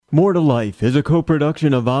More to Life is a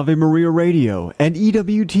co-production of Ave Maria Radio and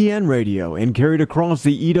EWTN Radio and carried across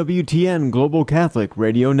the EWTN Global Catholic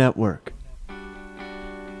Radio Network.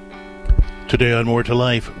 Today on More to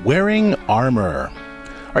Life, wearing armor.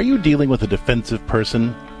 Are you dealing with a defensive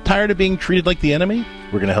person? Tired of being treated like the enemy?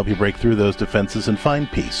 We're going to help you break through those defenses and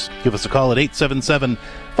find peace. Give us a call at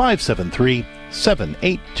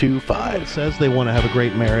 877-573-7825. It says they want to have a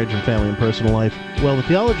great marriage and family and personal life. Well, the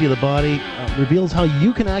Theology of the Body reveals how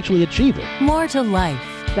you can actually achieve it. More to Life.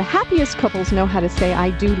 The happiest couples know how to say I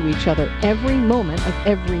do to each other every moment of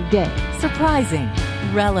every day. Surprising,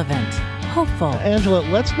 relevant, hopeful. Angela,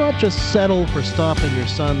 let's not just settle for stopping your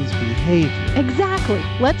son's behavior. Exactly.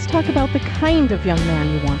 Let's talk about the kind of young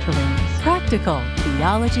man you want to raise. Practical,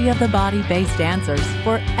 Theology of the Body-based answers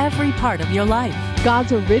for every part of your life.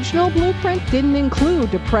 God's original blueprint didn't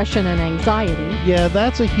include depression and anxiety. Yeah,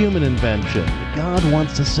 that's a human invention. God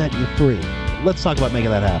wants to set you free. Let's talk about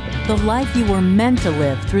making that happen. The life you were meant to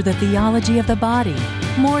live through the Theology of the Body.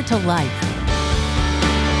 More to Life.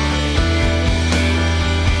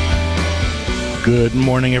 Good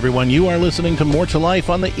morning, everyone. You are listening to More to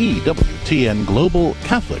Life on the EWTN Global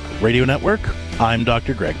Catholic Radio Network. I'm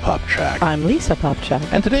Dr. Greg Popcak. I'm Lisa Popcak.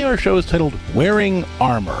 And today our show is titled Wearing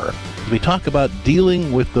Armor. We talk about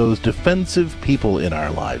dealing with those defensive people in our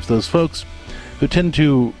lives, those folks who tend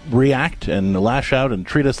to react and lash out and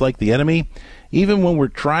treat us like the enemy, even when we're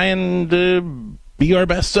trying to be our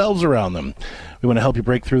best selves around them. We want to help you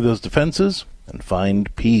break through those defenses and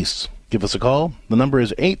find peace. Give us a call. The number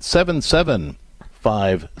is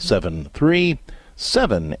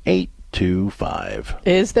 877-573-7825.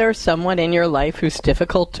 Is there someone in your life who's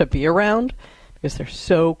difficult to be around because they're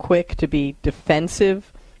so quick to be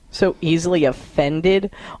defensive, so easily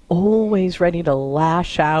offended, always ready to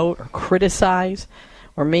lash out or criticize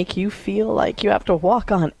or make you feel like you have to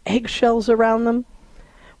walk on eggshells around them?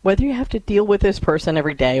 Whether you have to deal with this person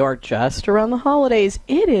every day or just around the holidays,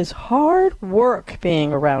 it is hard work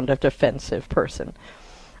being around a defensive person.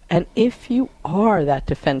 And if you are that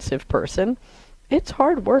defensive person, it's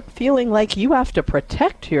hard work feeling like you have to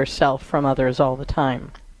protect yourself from others all the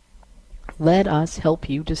time. Let us help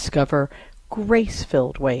you discover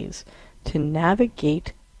grace-filled ways to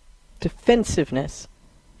navigate defensiveness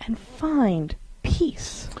and find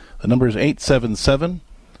peace. The number is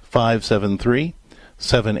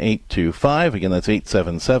 877-573-7825. Again, that's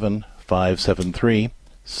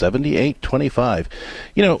 877-573-7825.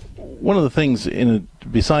 You know, one of the things,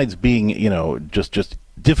 besides being, just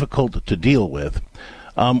difficult to deal with,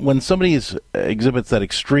 when somebody exhibits that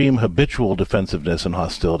extreme habitual defensiveness and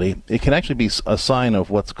hostility, it can actually be a sign of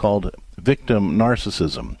what's called victim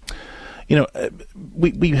narcissism.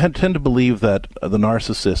 We tend to believe that the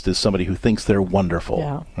narcissist is somebody who thinks they're wonderful,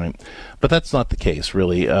 yeah. Right? But that's not the case,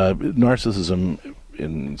 really. Narcissism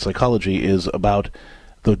in psychology is about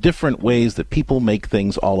the different ways that people make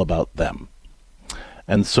things all about them.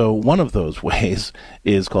 And so one of those ways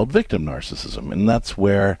is called victim narcissism, and that's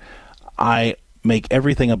where I make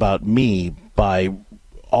everything about me by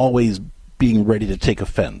always being ready to take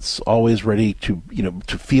offense, always ready to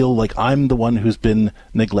feel like I'm the one who's been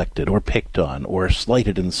neglected or picked on or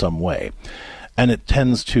slighted in some way. And it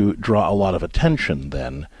tends to draw a lot of attention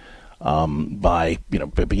then by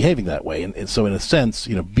behaving that way. And so in a sense,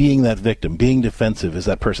 being that victim, being defensive is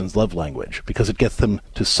that person's love language, because it gets them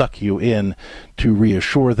to suck you in, to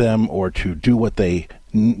reassure them or to do what they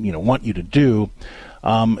want you to do.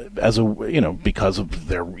 Because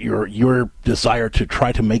of your desire to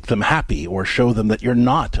try to make them happy or show them that you're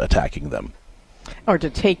not attacking them, or to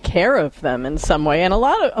take care of them in some way. And a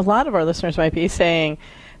lot of our listeners might be saying,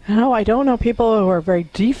 "No, I don't know people who are very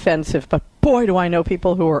defensive, but boy, do I know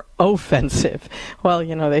people who are offensive." Well,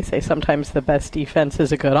 they say sometimes the best defense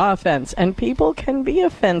is a good offense, and people can be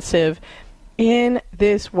offensive in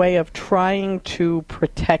this way of trying to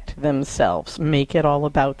protect themselves, make it all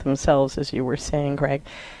about themselves, as you were saying, Greg,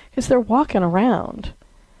 because they're walking around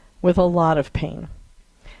with a lot of pain,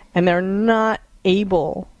 and they're not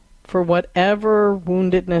able, for whatever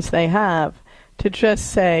woundedness they have, to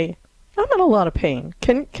just say, "I'm in a lot of pain.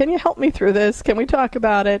 Can you help me through this? Can we talk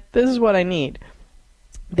about it? This is what I need."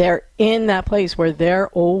 They're in that place where they're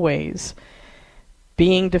always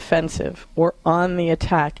being defensive or on the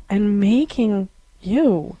attack and making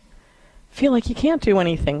you feel like you can't do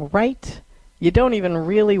anything right. You don't even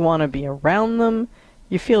really want to be around them.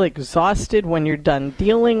 You feel exhausted when you're done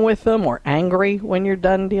dealing with them, or angry when you're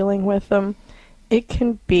done dealing with them. It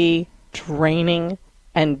can be draining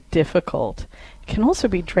and difficult. It can also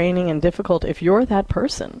be draining and difficult if you're that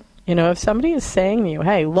person. If somebody is saying to you,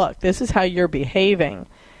 "Hey, look, this is how you're behaving,"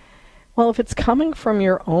 Well, if it's coming from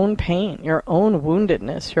your own pain, your own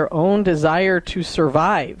woundedness, your own desire to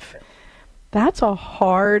survive, that's a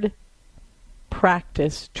hard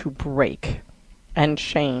practice to break and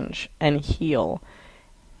change and heal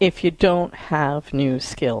if you don't have new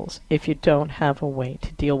skills, if you don't have a way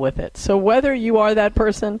to deal with it. So whether you are that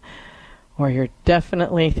person or you're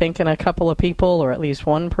definitely thinking a couple of people or at least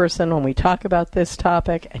one person when we talk about this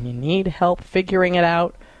topic and you need help figuring it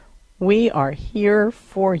out, we are here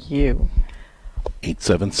for you.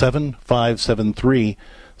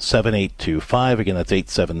 877-573-7825. Again, that's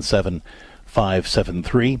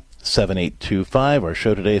 877-573-7825. Our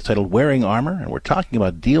show today is titled Wearing Armor, and we're talking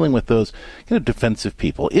about dealing with those kind of defensive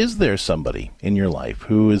people. Is there somebody in your life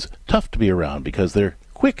who is tough to be around because they're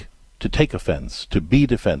quick to take offense, to be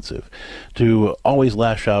defensive, to always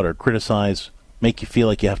lash out or criticize, make you feel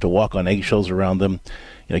like you have to walk on eggshells around them?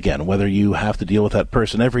 And again, whether you have to deal with that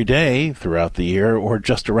person every day throughout the year or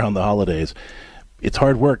just around the holidays, it's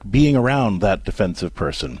hard work being around that defensive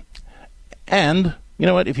person. And, you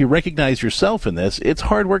know what, if you recognize yourself in this, it's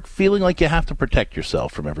hard work feeling like you have to protect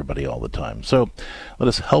yourself from everybody all the time. So let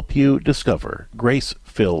us help you discover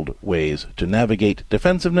grace-filled ways to navigate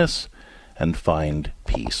defensiveness and find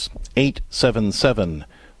peace.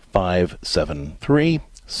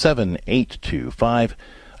 877-573-7825.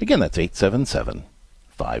 Again, that's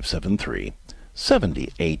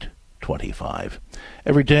 877-573-7825.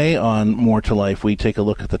 Every day on More to Life, we take a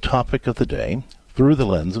look at the topic of the day through the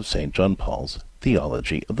lens of St. John Paul's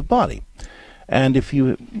Theology of the Body. And if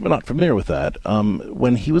you are not familiar with that,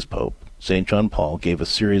 when he was Pope, St. John Paul gave a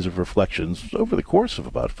series of reflections over the course of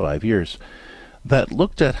about 5 years that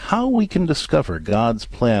looked at how we can discover God's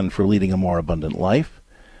plan for leading a more abundant life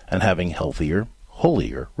and having healthier,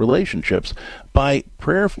 holier relationships by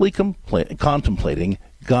prayerfully contemplating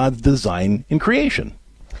God's design in creation.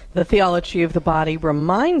 The Theology of the Body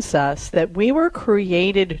reminds us that we were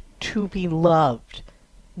created to be loved,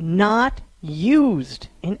 not used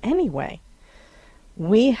in any way.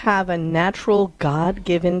 We have a natural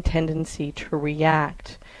God-given tendency to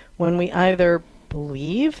react when we either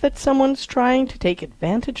believe that someone's trying to take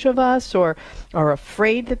advantage of us or are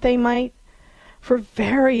afraid that they might, for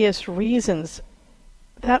various reasons.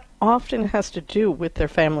 That often has to do with their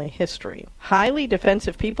family history. Highly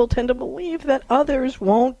defensive people tend to believe that others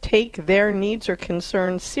won't take their needs or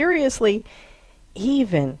concerns seriously,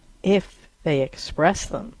 even if they express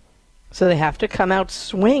them. So they have to come out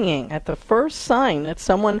swinging at the first sign that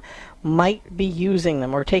someone might be using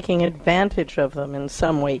them or taking advantage of them in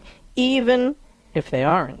some way, even if they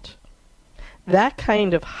aren't. That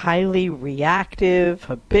kind of highly reactive,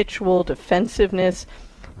 habitual defensiveness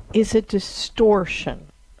is a distortion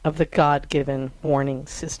of the God-given warning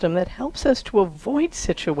system that helps us to avoid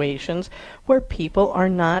situations where people are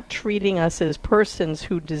not treating us as persons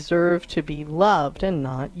who deserve to be loved and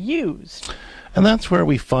not used. And that's where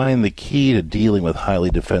we find the key to dealing with highly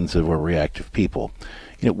defensive or reactive people.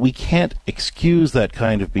 You know, we can't excuse that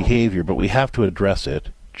kind of behavior, but we have to address it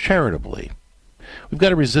charitably. We've got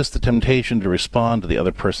to resist the temptation to respond to the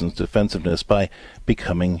other person's defensiveness by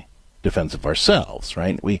becoming defensive ourselves,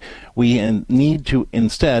 right? We need to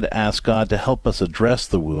instead ask God to help us address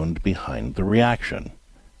the wound behind the reaction.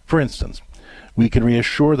 For instance, we can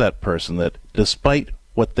reassure that person that despite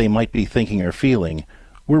what they might be thinking or feeling,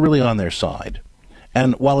 we're really on their side.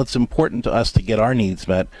 And while it's important to us to get our needs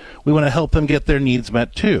met, we want to help them get their needs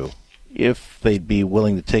met too, if they'd be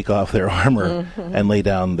willing to take off their armor and lay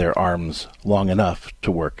down their arms long enough to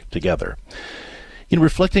work together. In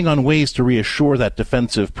reflecting on ways to reassure that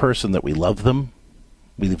defensive person that we love them,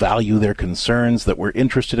 we value their concerns, that we're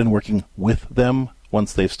interested in working with them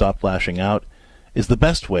once they've stopped lashing out, is the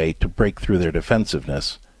best way to break through their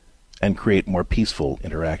defensiveness and create more peaceful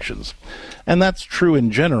interactions. And that's true in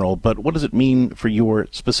general, but what does it mean for your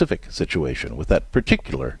specific situation with that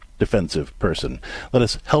particular defensive person? Let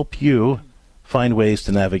us help you find ways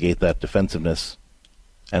to navigate that defensiveness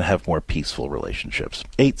and have more peaceful relationships.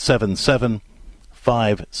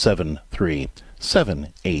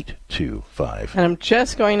 877-573-7825. And I'm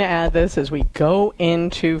just going to add this as we go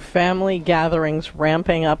into family gatherings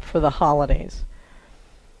ramping up for the holidays.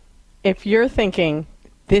 If you're thinking,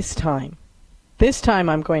 this time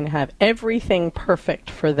I'm going to have everything perfect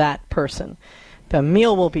for that person. The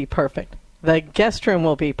meal will be perfect. The guest room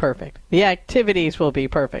will be perfect. The activities will be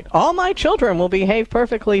perfect. All my children will behave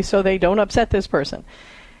perfectly so they don't upset this person.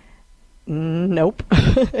 Nope.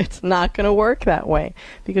 It's not going to work that way.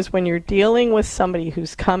 Because when you're dealing with somebody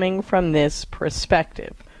who's coming from this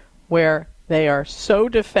perspective, where they are so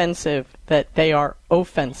defensive that they are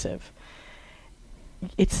offensive,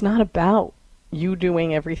 it's not about you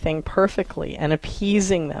doing everything perfectly and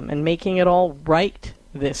appeasing them and making it all right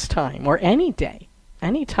this time or any day,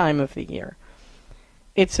 any time of the year.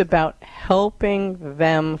 It's about helping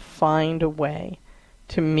them find a way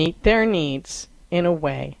to meet their needs in a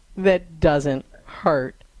way that doesn't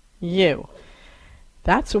hurt you.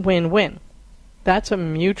 That's a win-win. That's a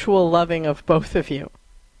mutual loving of both of you.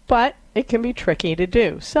 But it can be tricky to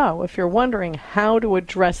do. So if you're wondering how to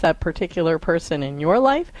address that particular person in your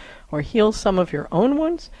life or heal some of your own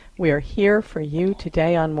wounds, we are here for you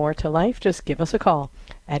today on More to Life. Just give us a call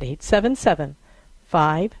at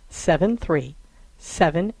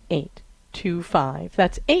 877-573-7825.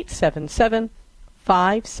 That's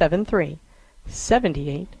 877-573-7825.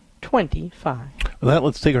 With that,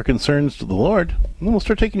 let's take our concerns to the Lord, and then we'll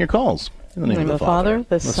start taking your calls. In the name of the Father,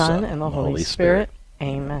 the Son, and the Holy Spirit.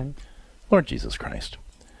 Amen. Lord Jesus Christ,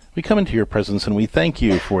 we come into your presence and we thank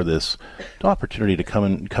you for this opportunity to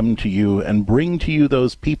come to you and bring to you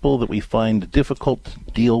those people that we find difficult to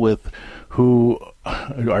deal with, who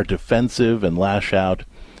are defensive and lash out,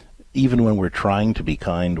 even when we're trying to be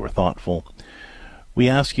kind or thoughtful. We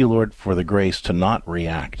ask you, Lord, for the grace to not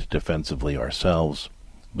react defensively ourselves,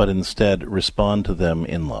 but instead respond to them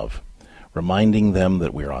in love, reminding them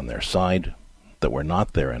that we're on their side, that we're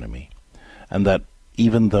not their enemy, and that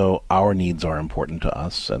even though our needs are important to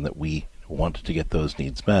us and that we want to get those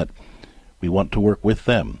needs met, we want to work with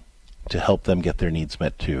them to help them get their needs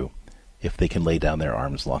met too, if they can lay down their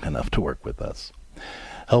arms long enough to work with us.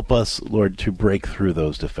 Help us, Lord, to break through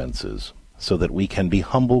those defenses so that we can be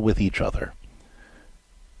humble with each other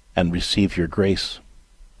and receive your grace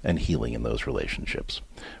and healing in those relationships.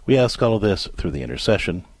 We ask all of this through the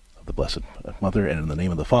intercession of the Blessed Mother, and in the name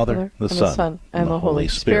of the Father, the Son, and the Holy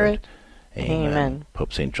Spirit. Amen.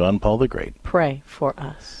 Pope St. John Paul the Great, pray for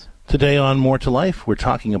us. Today on More to Life, we're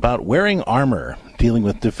talking about wearing armor, dealing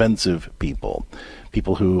with defensive people.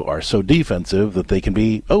 People who are so defensive that they can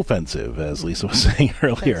be offensive, as Lisa was saying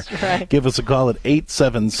earlier. That's right. Give us a call at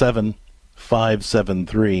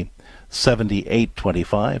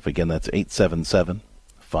 877-573-7825. Again, that's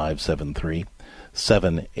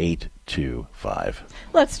 877-573-7825.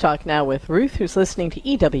 Let's talk now with Ruth, who's listening to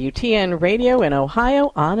EWTN Radio in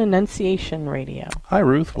Ohio on Annunciation Radio. Hi,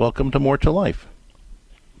 Ruth. Welcome to More to Life.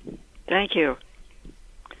 Thank you.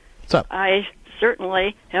 What's up? I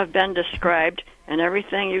certainly have been described in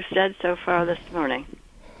everything you've said so far this morning.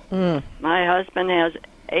 My husband has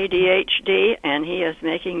ADHD, and he is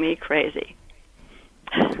making me crazy.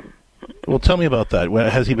 Well, tell me about that.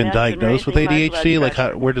 Has he been diagnosed with ADHD? Like,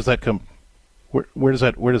 where does that come? Where does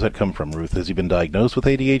that come from, Ruth? Has he been diagnosed with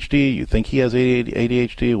ADHD? You think he has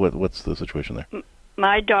ADHD? What's the situation there?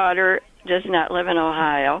 My daughter does not live in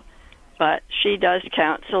Ohio, but she does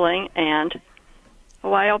counseling, and a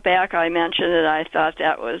while back I mentioned that I thought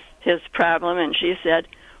that was his problem, and she said,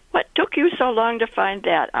 "What took you so long to find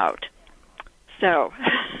that out?" So...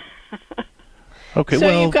 Okay,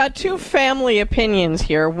 so you've got two family opinions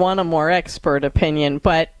here, one a more expert opinion,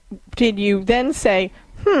 but did you then say,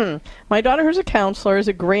 my daughter who's a counselor is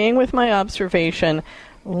agreeing with my observation,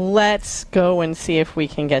 let's go and see if we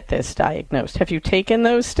can get this diagnosed? Have you taken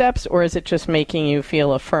those steps, or is it just making you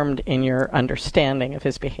feel affirmed in your understanding of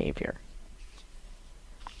his behavior?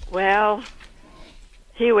 Well,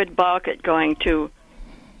 he would balk at going to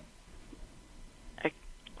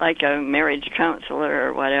like a marriage counselor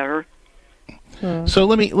or whatever. So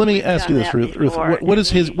let me ask you this, Ruth. What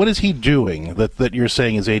is he doing that you're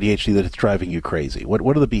saying is ADHD, that it's driving you crazy? What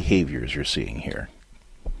are the behaviors you're seeing here?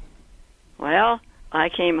 Well, I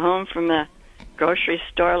came home from the grocery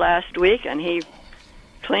store last week, and he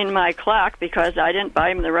cleaned my clock because I didn't buy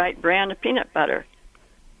him the right brand of peanut butter.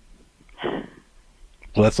 Well,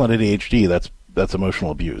 that's not ADHD. That's emotional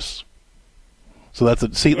abuse. So that's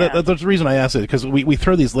that's the reason I asked it, because we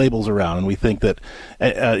throw these labels around and we think that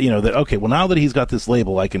that okay, well, now that he's got this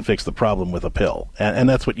label, I can fix the problem with a pill, and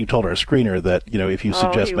that's what you told our screener, that if you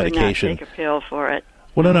suggest medication, he would not take a pill for it.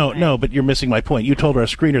 Well, no, but you're missing my point. You told our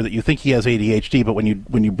screener that you think he has ADHD, but when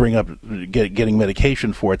you bring up getting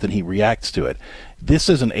medication for it, then he reacts to it. This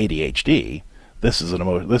isn't ADHD. This is an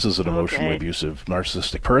emotionally abusive,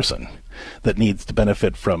 narcissistic person that needs to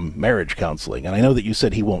benefit from marriage counseling. And I know that you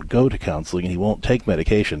said he won't go to counseling and he won't take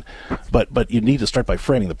medication, but you need to start by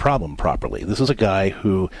framing the problem properly. This is a guy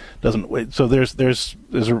who doesn't. So there's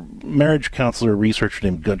a marriage counselor researcher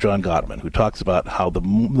named John Gottman who talks about how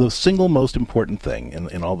the single most important thing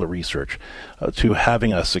in all the research to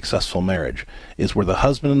having a successful marriage is where the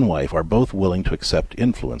husband and wife are both willing to accept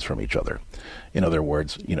influence from each other. In other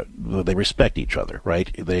words, they respect each other, right?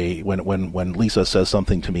 When Lisa says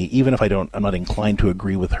something to me, even if if I'm not inclined to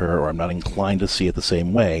agree with her, or I'm not inclined to see it the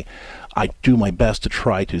same way, I do my best to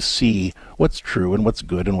try to see what's true and what's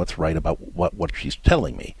good and what's right about what she's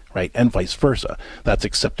telling me, right? And vice versa. That's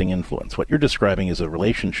accepting influence. What you're describing is a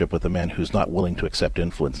relationship with a man who's not willing to accept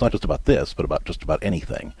influence, not just about this, but about just about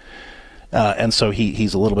anything. And so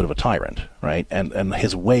he's a little bit of a tyrant, right? And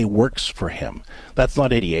his way works for him. That's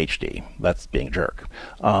not ADHD. That's being a jerk.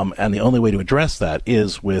 And the only way to address that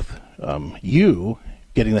is with you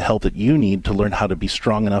getting the help that you need to learn how to be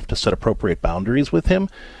strong enough to set appropriate boundaries with him,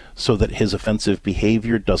 so that his offensive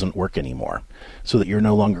behavior doesn't work anymore, so that you're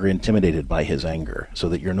no longer intimidated by his anger, so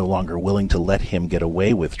that you're no longer willing to let him get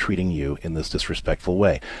away with treating you in this disrespectful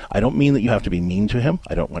way. I don't mean that you have to be mean to him.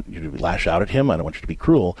 I don't want you to lash out at him. I don't want you to be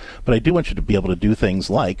cruel, but I do want you to be able to do things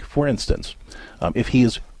like, for instance, if he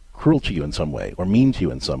is cruel to you in some way or mean to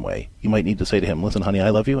you in some way, you might need to say to him, listen, honey,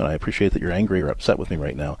 I love you and I appreciate that you're angry or upset with me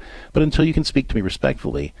right now, but until you can speak to me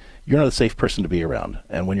respectfully, you're not a safe person to be around.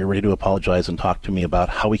 And when you're ready to apologize and talk to me about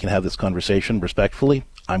how we can have this conversation respectfully,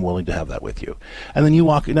 I'm willing to have that with you. And then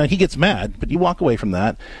now he gets mad, but you walk away from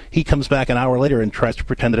that. He comes back an hour later and tries to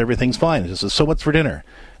pretend that everything's fine. He says, so what's for dinner?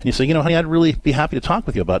 And you say, honey, I'd really be happy to talk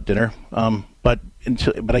with you about dinner, but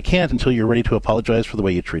I can't until you're ready to apologize for the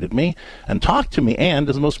way you treated me and talk to me, and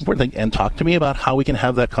is the most important thing, and talk to me about how we can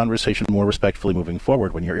have that conversation more respectfully moving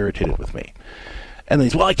forward when you're irritated with me. And then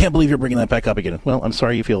he says, well, I can't believe you're bringing that back up again. Well, I'm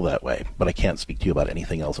sorry you feel that way, but I can't speak to you about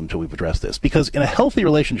anything else until we've addressed this. Because in a healthy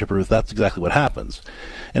relationship, Ruth, that's exactly what happens.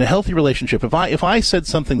 In a healthy relationship, if I said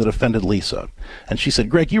something that offended Lisa, and she said,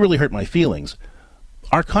 Greg, you really hurt my feelings,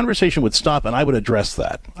 our conversation would stop and I would address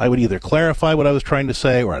that. I would either clarify what I was trying to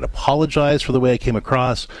say, or I'd apologize for the way I came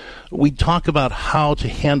across. We'd talk about how to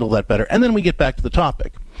handle that better, and then we get back to the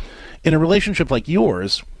topic. In a relationship like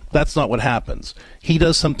yours, that's not what happens. He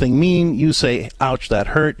does something mean, you say, ouch, that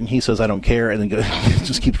hurt, and he says, I don't care, and then it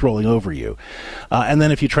just keeps rolling over you. And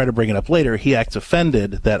then if you try to bring it up later, he acts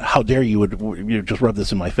offended that, how dare you would just rub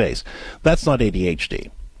this in my face. That's not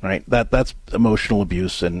ADHD, right? That's emotional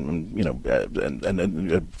abuse and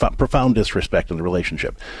profound disrespect in the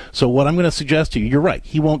relationship. So what I'm going to suggest to you, you're right,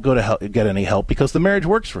 he won't go to get any help because the marriage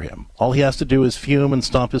works for him. All he has to do is fume and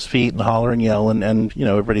stomp his feet and holler and yell, and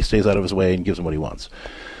everybody stays out of his way and gives him what he wants.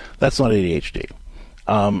 That's not ADHD.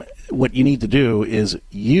 What you need to do is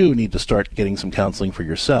you need to start getting some counseling for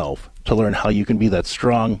yourself to learn how you can be that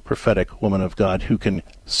strong, prophetic woman of God who can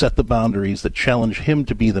set the boundaries that challenge him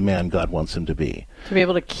to be the man God wants him to be. To be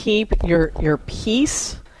able to keep your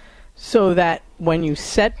peace so that when you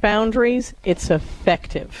set boundaries, it's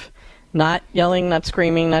effective. Not yelling, not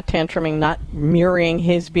screaming, not tantruming, not mirroring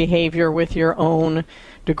his behavior with your own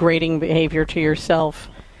degrading behavior to yourself.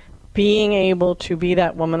 Being able to be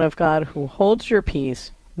that woman of God who holds your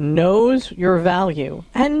peace, knows your value,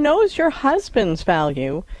 and knows your husband's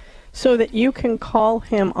value, so that you can call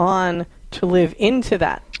him on to live into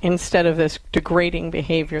that instead of this degrading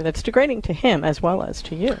behavior that's degrading to him as well as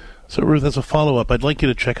to you. So, Ruth, as a follow-up, I'd like you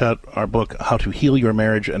to check out our book, How to Heal Your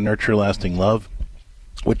Marriage and Nurture Lasting Love,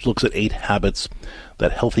 which looks at 8 habits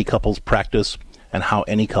that healthy couples practice and how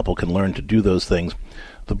any couple can learn to do those things.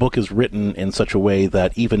 The book is written in such a way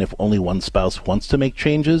that even if only one spouse wants to make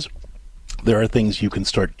changes, there are things you can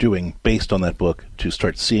start doing based on that book to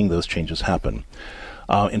start seeing those changes happen.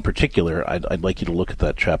 In particular, I'd like you to look at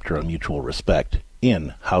that chapter on mutual respect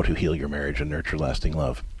in How to Heal Your Marriage and Nurture Lasting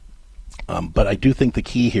Love. But I do think the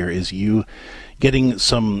key here is you getting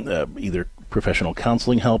some either professional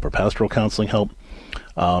counseling help or pastoral counseling help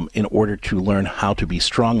in order to learn how to be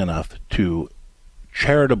strong enough to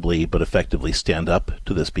charitably but effectively stand up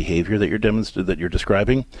to this behavior that you're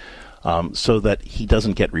describing, so that he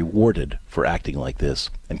doesn't get rewarded for acting like this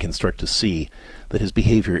and can start to see that his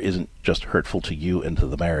behavior isn't just hurtful to you and to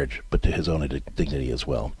the marriage, but to his own dignity as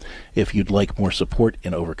well. If you'd like more support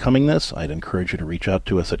in overcoming this, I'd encourage you to reach out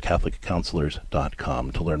to us at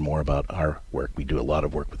CatholicCounselors.com to learn more about our work. We do a lot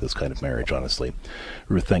of work with this kind of marriage, honestly.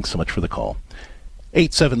 Ruth, thanks so much for the call.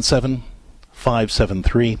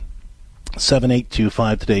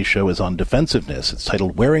 877-573-7825. Today's show is on defensiveness. It's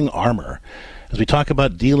titled Wearing Armor, as we talk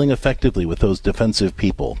about dealing effectively with those defensive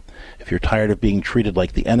people. If you're tired of being treated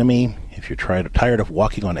like the enemy, if you're tired of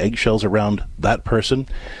walking on eggshells around that person,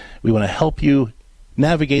 we want to help you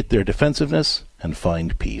navigate their defensiveness and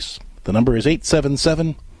find peace. The number is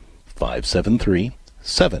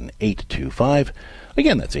 877-573-7825.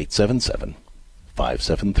 Again, that's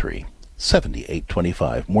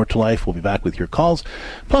 877-573-7825. More to Life will be back with your calls.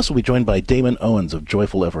 Plus, we'll be joined by Damon Owens of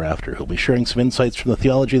Joyful Ever After, who'll be sharing some insights from the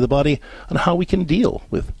Theology of the Body on how we can deal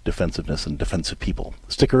with defensiveness and defensive people.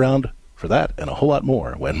 Stick around for that and a whole lot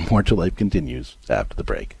more when More to Life continues after the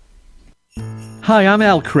break. Hi, I'm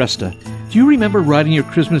Al Cresta. Do you remember writing your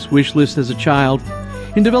Christmas wish list as a child?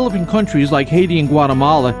 In developing countries like Haiti and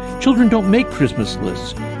Guatemala, children don't make Christmas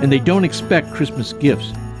lists, and they don't expect Christmas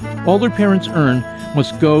gifts. All their parents earn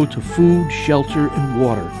must go to food, shelter, and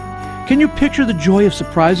water. Can you picture the joy of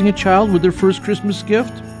surprising a child with their first Christmas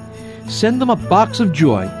gift? Send them a box of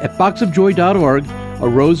joy at boxofjoy.org. A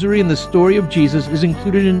rosary and the story of Jesus is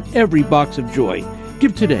included in every box of joy.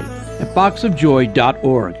 Give today at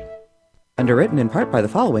boxofjoy.org. Underwritten in part by the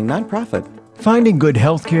following nonprofit. Finding good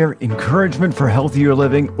health care, encouragement for healthier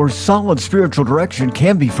living, or solid spiritual direction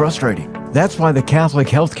can be frustrating. That's why the Catholic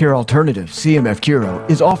Healthcare Alternative, CMF Curo,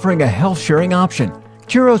 is offering a health-sharing option.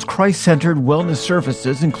 Curo's Christ-centered wellness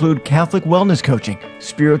services include Catholic wellness coaching,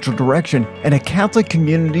 spiritual direction, and a Catholic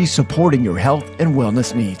community supporting your health and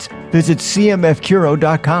wellness needs. Visit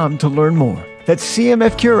cmfcuro.com to learn more. That's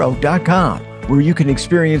cmfcuro.com, where you can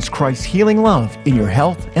experience Christ's healing love in your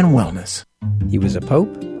health and wellness. He was a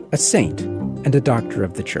pope, a saint, and a doctor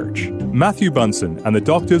of the Church. Matthew Bunson and the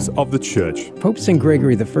Doctors of the Church. Pope St.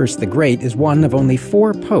 Gregory I the Great is one of only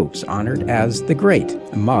 4 popes honored as the Great.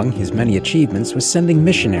 Among his many achievements was sending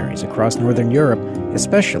missionaries across Northern Europe,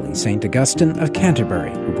 especially St. Augustine of Canterbury,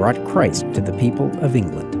 who brought Christ to the people of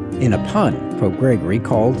England. In a pun, Pope Gregory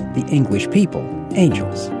called the English people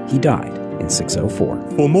angels. He died in 604.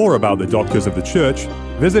 For more about the Doctors of the Church,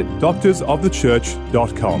 visit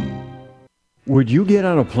doctorsofthechurch.com. Would you get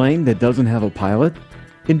on a plane that doesn't have a pilot?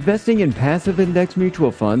 Investing in passive index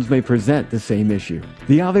mutual funds may present the same issue.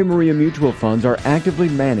 The Ave Maria mutual funds are actively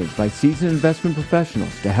managed by seasoned investment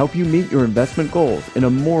professionals to help you meet your investment goals in a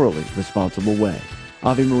morally responsible way.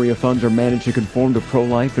 Ave Maria funds are managed to conform to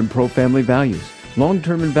pro-life and pro-family values.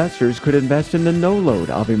 Long-term investors could invest in the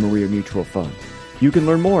no-load Ave Maria mutual funds. You can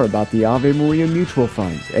learn more about the Ave Maria mutual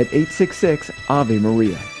funds at 866 Ave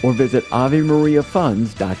Maria or visit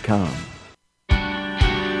AveMariaFunds.com.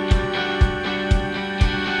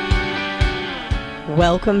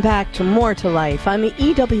 Welcome back to More to Life on the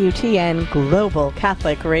EWTN Global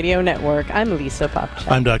Catholic Radio Network. I'm Lisa Popcak.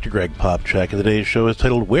 I'm Dr. Greg Popcak, and today's show is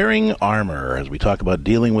titled Wearing Armor, as we talk about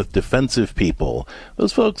dealing with defensive people,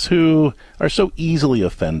 those folks who are so easily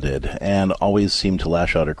offended and always seem to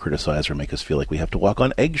lash out or criticize or make us feel like we have to walk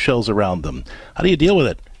on eggshells around them. How do you deal with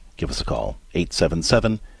it? Give us a call,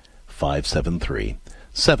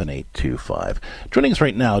 877-573-7825. Joining us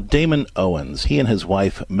right now, Damon Owens. He and his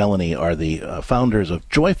wife, Melanie, are the founders of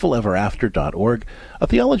JoyfulEverAfter.org, a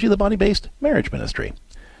theology of the body-based marriage ministry.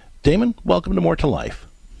 Damon, welcome to More to Life.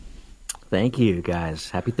 Thank you, guys.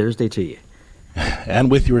 Happy Thursday to you.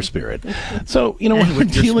 And with your spirit. So, when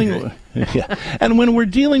we're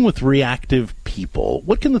dealing with reactive people,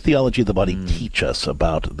 what can the theology of the body teach us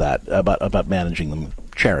about that, about managing them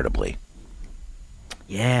charitably?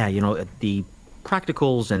 Yeah, the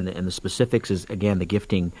practicals and the specifics is, again, the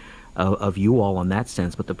gifting of you all in that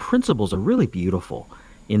sense, but the principles are really beautiful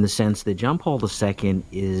in the sense that John Paul II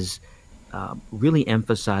is really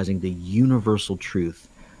emphasizing the universal truth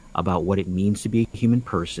about what it means to be a human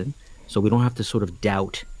person, so we don't have to sort of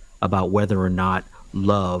doubt about whether or not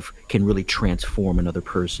love can really transform another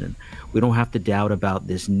person. We don't have to doubt about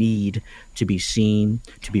this need to be seen,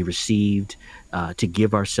 to be received, to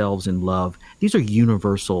give ourselves in love. These are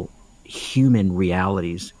universal human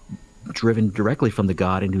realities driven directly from the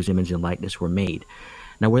God in whose image and likeness we're made.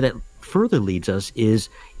 Now, where that further leads us is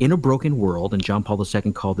in a broken world, and John Paul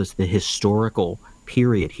II called this the historical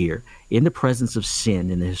period here. In the presence of sin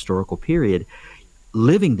in the historical period,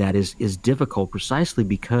 living that is difficult precisely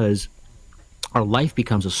because our life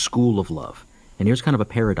becomes a school of love. And here's kind of a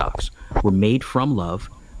paradox. We're made from love,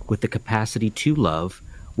 with the capacity to love,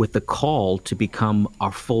 with the call to become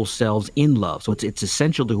our full selves in love. So it's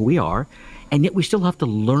essential to who we are, and yet we still have to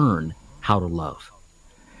learn how to love.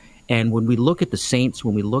 And when we look at the saints,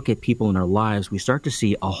 when we look at people in our lives, we start to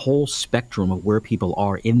see a whole spectrum of where people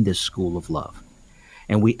are in this school of love.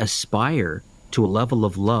 And we aspire to a level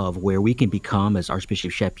of love where we can become, as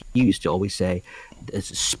Archbishop Shep used to always say,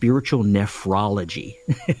 spiritual nephrology.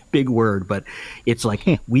 Big word, but it's like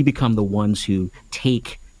we become the ones who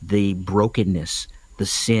take the brokenness, the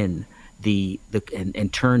sin,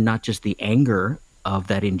 and turn not just the anger of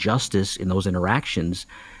that injustice in those interactions,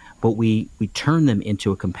 but we turn them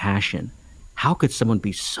into a compassion. How could someone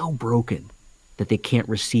be so broken that they can't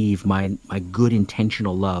receive my good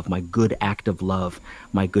intentional love, my good act of love,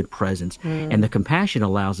 my good presence? And the compassion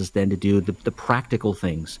allows us then to do the practical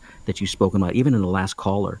things that you've spoken about, even in the last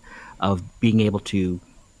caller, of being able to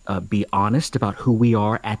be honest about who we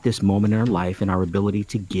are at this moment in our life and our ability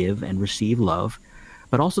to give and receive love,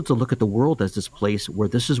 but also to look at the world as this place where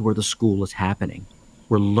this is where the school is happening.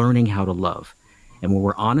 We're learning how to love. And when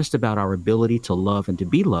we're honest about our ability to love and to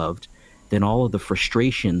be loved, then all of the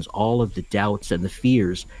frustrations, all of the doubts and the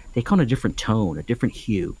fears, they come in a different tone, a different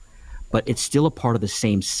hue. But it's still a part of the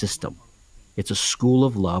same system. It's a school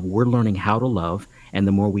of love. We're learning how to love. And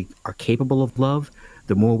the more we are capable of love,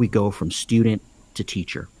 the more we go from student to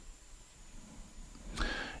teacher.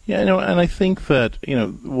 Yeah, and I think that,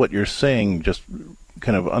 what you're saying just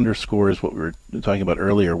kind of underscores what we were talking about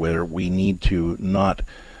earlier, where we need to not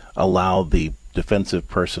allow the defensive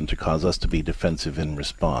person to cause us to be defensive in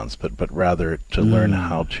response, but rather to learn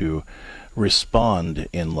how to respond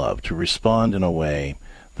in love, to respond in a way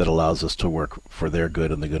that allows us to work for their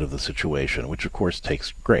good and the good of the situation, which of course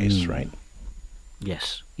takes grace, right?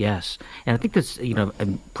 Yes. And I think that's,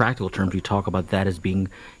 in practical terms, we talk about that as being,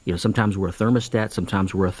 sometimes we're a thermostat,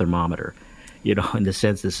 sometimes we're a thermometer, in the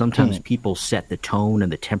sense that sometimes people set the tone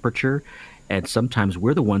and the temperature, and sometimes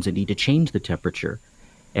we're the ones that need to change the temperature.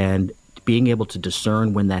 And being able to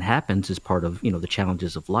discern when that happens is part of, the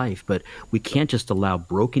challenges of life. But we can't just allow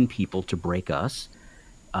broken people to break us.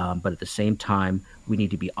 But at the same time, we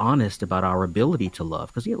need to be honest about our ability to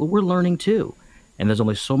love, because we're learning too. And there's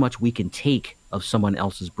only so much we can take of someone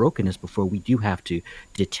else's brokenness before we do have to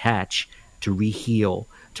detach, to re-heal,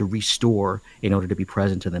 to restore in order to be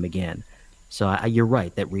present to them again. So you're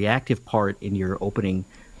right, that reactive part in your opening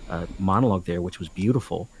monologue there, which was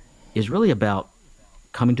beautiful, is really about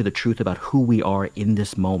coming to the truth about who we are in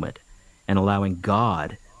this moment and allowing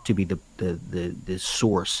God to be the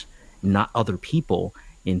source, not other people,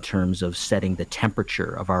 in terms of setting the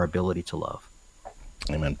temperature of our ability to love.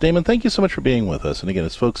 Amen. Damon, thank you so much for being with us. And again,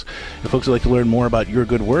 if folks would like to learn more about your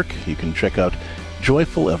good work, you can check out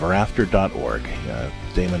joyfuleverafter.org.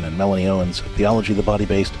 Damon and Melanie Owens, Theology, the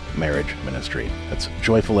Body-Based Marriage Ministry. That's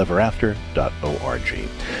joyfuleverafter.org.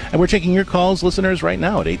 And we're taking your calls, listeners, right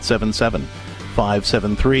now at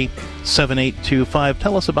 877-573-7825.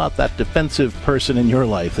 Tell us about that defensive person in your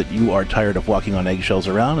life that you are tired of walking on eggshells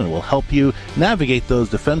around, and we'll help you navigate those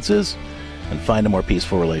defenses and find a more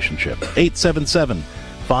peaceful relationship.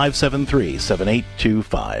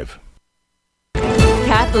 877-573-7825.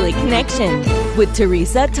 Catholic Connection with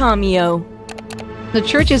Teresa Tomeo. The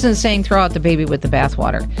church isn't saying throw out the baby with the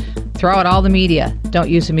bathwater. Throw out all the media. Don't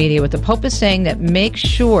use the media. What the Pope is saying, that make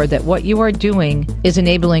sure that what you are doing is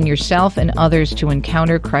enabling yourself and others to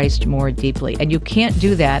encounter Christ more deeply. And you can't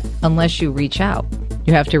do that unless you reach out.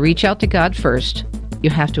 You have to reach out to God first. You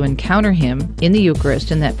have to encounter Him in the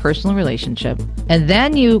Eucharist, in that personal relationship. And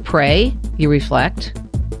then you pray, you reflect,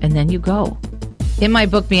 and then you go. In my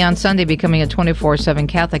book, Beyond Sunday, Becoming a 24/7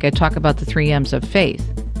 Catholic, I talk about the 3 M's of faith: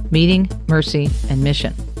 meeting, mercy, and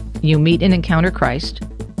mission. You meet and encounter Christ.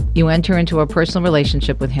 You enter into a personal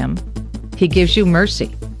relationship with Him. He gives you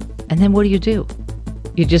mercy. And then what do?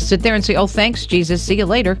 You just sit there and say, oh, thanks, Jesus, see you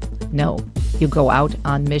later. No, you go out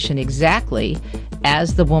on mission exactly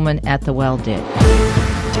as the woman at the well did.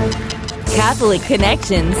 Catholic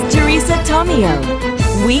Connections, Teresa Tomeo.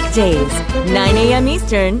 Weekdays, 9 a.m.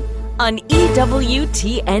 Eastern on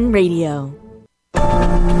EWTN Radio.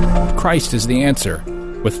 Christ is the Answer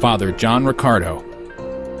with Father John Riccardo.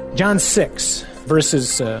 John 6,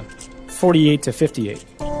 verses 48 to 58.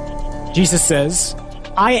 Jesus says,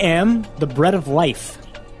 I am the bread of life.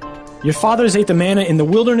 Your fathers ate the manna in the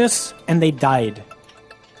wilderness, and they died.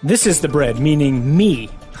 This is the bread, meaning me.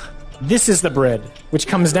 This is the bread which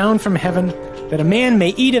comes down from heaven, that a man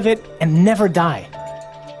may eat of it and never die.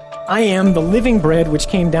 I am the living bread which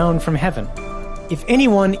came down from heaven. If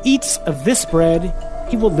anyone eats of this bread,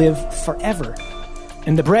 he will live forever.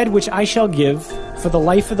 And the bread which I shall give for the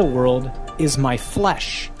life of the world is my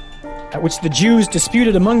flesh. At which the Jews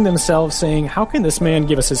disputed among themselves, saying, how can this man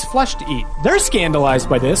give us his flesh to eat? They're scandalized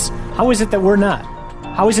by this. How is it that we're not?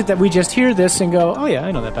 How is it that we just hear this and go, oh yeah,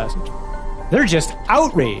 I know that passage? They're just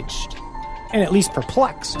outraged and at least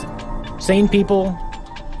perplexed. Sane people,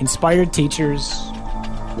 inspired teachers,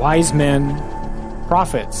 wise men,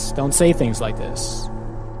 prophets don't say things like this.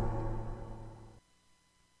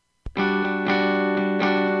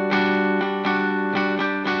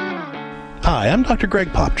 Hi, I'm Dr. Greg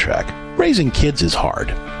Popcak. Raising kids is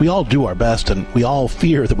hard. We all do our best, and we all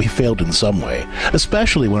fear that we failed in some way,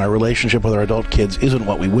 especially when our relationship with our adult kids isn't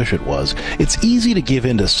what we wish it was. It's easy to give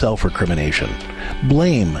in to self-recrimination.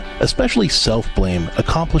 Blame, especially self-blame,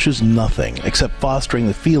 accomplishes nothing except fostering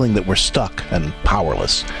the feeling that we're stuck and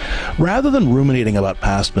powerless. Rather than ruminating about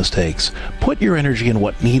past mistakes, put your energy in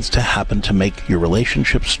what needs to happen to make your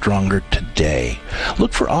relationship stronger today. day.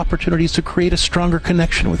 Look for opportunities to create a stronger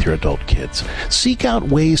connection with your adult kids. Seek out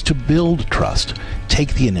ways to build trust.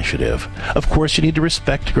 Take the initiative. Of course, you need to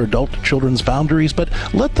respect your adult children's boundaries, but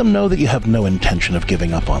let them know that you have no intention of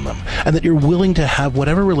giving up on them, and that you're willing to have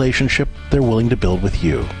whatever relationship they're willing to build with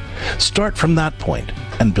you. Start from that point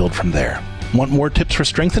and build from there. Want more tips for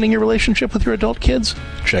strengthening your relationship with your adult kids?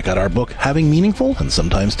 Check out our book, Having Meaningful and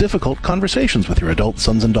Sometimes Difficult Conversations with Your Adult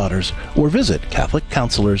Sons and Daughters, or visit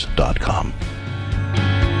CatholicCounselors.com.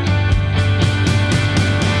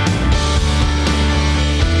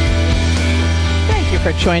 Thank you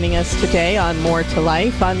for joining us today on More to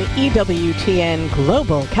Life on the EWTN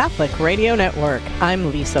Global Catholic Radio Network.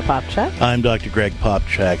 I'm Lisa Popcak. I'm Dr. Greg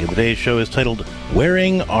Popcak, and today's show is titled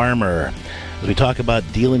Wearing Armor, as we talk about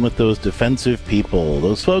dealing with those defensive people,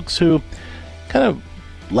 those folks who kind of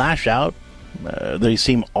lash out. They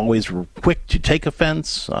seem always quick to take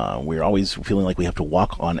offense. We're always feeling like we have to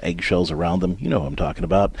walk on eggshells around them. You know what I'm talking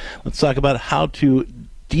about. Let's talk about how to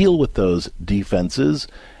deal with those defenses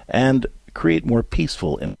and create more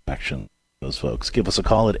peaceful interaction with those folks. Give us a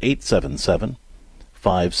call at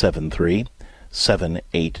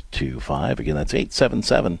 877-573-7825. Again, that's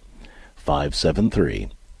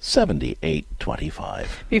 877-573-7825.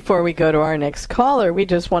 7825. Before we go to our next caller, we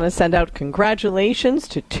just want to send out congratulations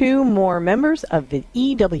to 2 more members of the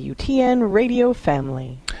EWTN radio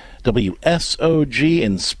family. WSOG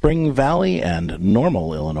in Spring Valley and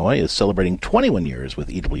Normal, Illinois is celebrating 21 years with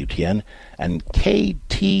EWTN, and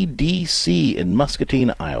KTDC in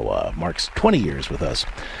Muscatine, Iowa marks 20 years with us.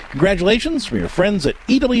 Congratulations from your friends at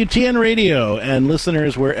EWTN Radio, and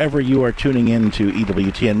listeners wherever you are tuning in to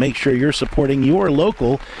EWTN. Make sure you're supporting your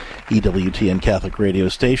local EWTN Catholic radio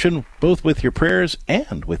station, both with your prayers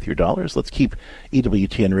and with your dollars. Let's keep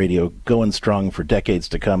EWTN Radio going strong for decades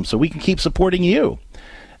to come so we can keep supporting you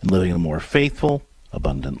and living a more faithful,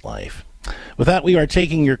 abundant life. With that, we are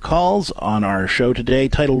taking your calls on our show today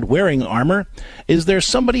titled Wearing Armor. Is there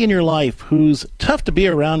somebody in your life who's tough to be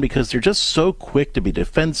around because they're just so quick to be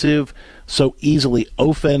defensive, so easily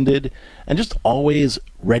offended, and just always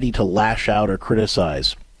ready to lash out or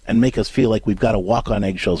criticize and make us feel like we've got to walk on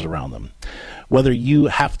eggshells around them? Whether you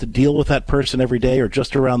have to deal with that person every day or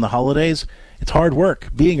just around the holidays, it's hard work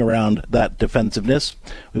being around that defensiveness.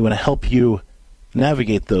 We want to help you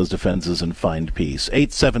navigate those defenses and find peace.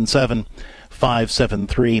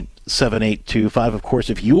 877-573-7825. Of course,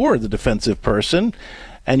 if you're the defensive person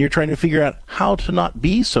and you're trying to figure out how to not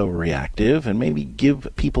be so reactive and maybe give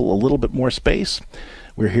people a little bit more space,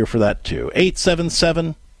 we're here for that too.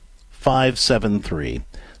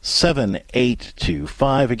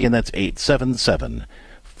 877-573-7825. Again, that's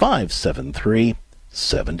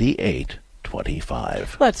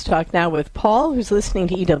 877-573-7825. Let's talk now with Paul, who's listening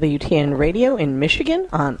to EWTN Radio in Michigan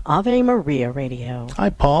on Ave Maria Radio. Hi,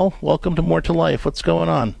 Paul. Welcome to More to Life. What's going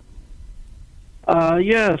on?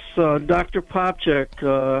 Yes, Dr. Popcak,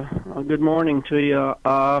 good morning to you.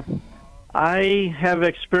 I have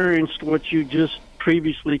experienced what you just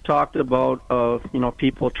previously talked about of,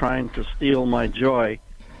 people trying to steal my joy.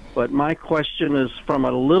 But my question is from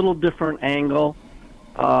a little different angle.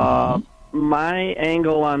 My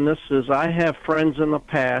angle on this is I have friends in the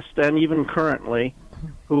past and even currently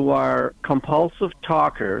who are compulsive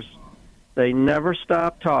talkers. They never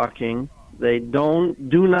stop talking. They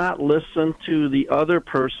do not listen to the other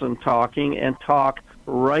person talking and talk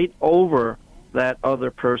right over that other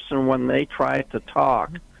person when they try to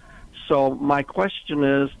talk. So my question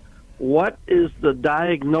is, what is the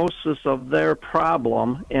diagnosis of their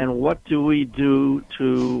problem, and what do we do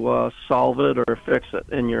to solve it or fix it,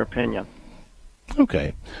 in your opinion?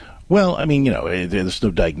 Okay. Well, there's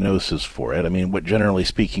no diagnosis for it. Generally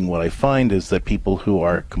speaking, what I find is that people who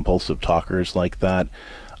are compulsive talkers like that,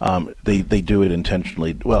 they do it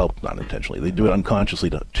intentionally. Well, not intentionally. They do it unconsciously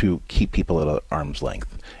to keep people at arm's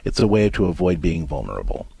length. It's a way to avoid being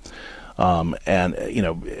vulnerable.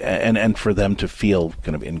 And for them to feel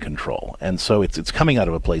kind of in control. And so it's coming out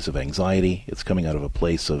of a place of anxiety. It's coming out of a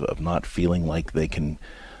place of not feeling like they can,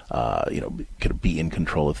 could be in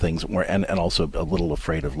control of things, and also a little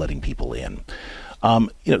afraid of letting people in.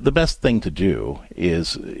 The best thing to do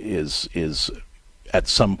is at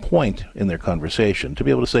some point in their conversation to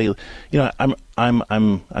be able to say, I'm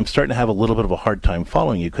starting to have a little bit of a hard time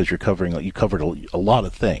following you because you covered a lot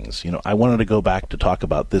of things. I wanted to go back to talk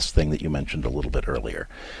about this thing that you mentioned a little bit earlier,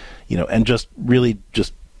 and just really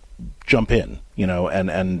just jump in,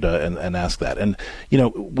 and ask that. And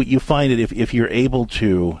you find it if you're able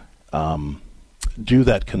to do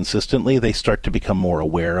that consistently, they start to become more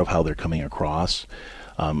aware of how they're coming across.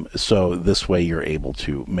 So this way, you're able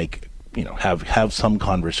to make have some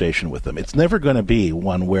conversation with them. It's never going to be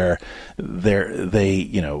one where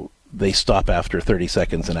they stop after 30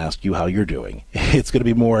 seconds and ask you how you're doing. It's going to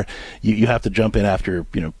be more, you have to jump in after,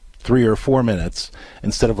 3 or 4 minutes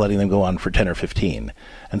instead of letting them go on for 10 or 15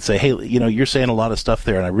 and say, hey, you're saying a lot of stuff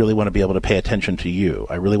there and I really want to be able to pay attention to you.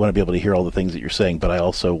 I really want to be able to hear all the things that you're saying, but I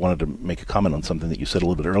also wanted to make a comment on something that you said a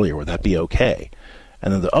little bit earlier. Would that be okay?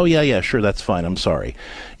 And then, oh, yeah, sure, that's fine, I'm sorry.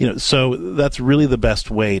 So that's really the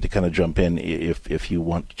best way to kind of jump in if you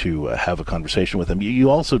want to have a conversation with them.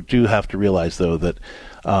 You also do have to realize, though, that,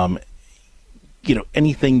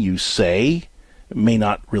 anything you say may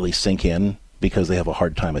not really sink in because they have a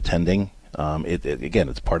hard time attending. Again,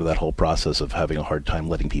 it's part of that whole process of having a hard time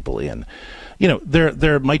letting people in.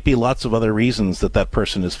 There might be lots of other reasons that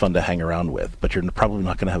person is fun to hang around with, but you're probably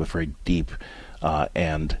not going to have a very deep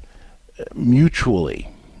and mutually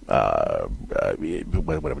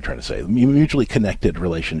what am I trying to say? Mutually connected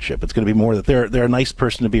relationship. It's going to be more that they're a nice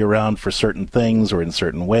person to be around for certain things or in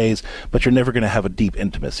certain ways, but you're never going to have a deep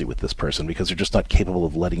intimacy with this person because they're just not capable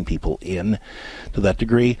of letting people in to that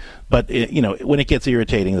degree. But when it gets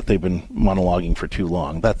irritating that they've been monologuing for too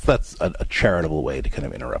long, that's a charitable way to kind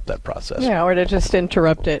of interrupt that process. Yeah, or to just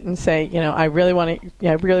interrupt it and say, I really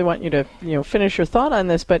want you to finish your thought on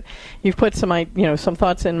this, but you've put some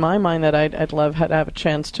thoughts in my mind that I'd love to have a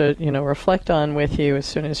chance to reflect on with you as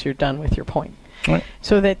soon as you're done with your point. Right.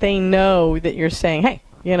 So that they know that you're saying, hey,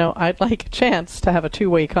 I'd like a chance to have a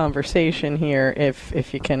two-way conversation here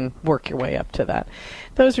if you can work your way up to that.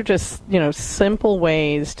 Those are just, simple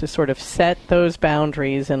ways to sort of set those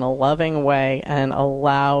boundaries in a loving way and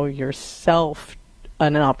allow yourself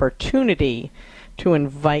an opportunity to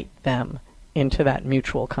invite them into that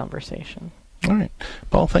mutual conversation. All right.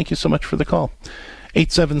 Paul, thank you so much for the call.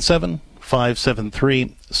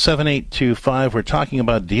 877-573-7825. We're talking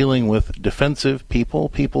about dealing with defensive people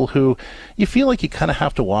who you feel like you kind of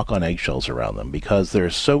have to walk on eggshells around them because they're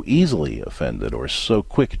so easily offended or so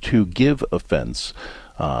quick to give offense,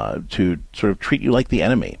 to sort of treat you like the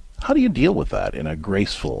enemy. How do you deal with that in a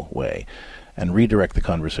graceful way and redirect the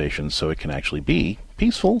conversation so it can actually be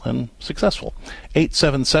peaceful and successful?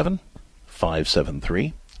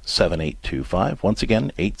 877-573-7825. Once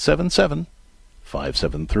again,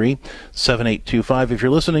 877-573-7825. If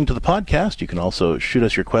you're listening to the podcast, you can also shoot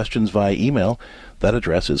us your questions via email. That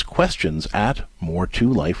address is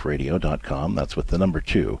questions@more2liferadio.com. That's with the number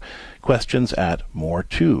 2.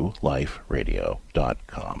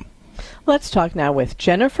 questions@more2liferadio.com. Let's talk now with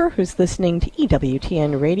Jennifer, who's listening to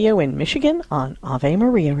EWTN Radio in Michigan on Ave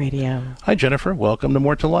Maria Radio. Hi, Jennifer. Welcome to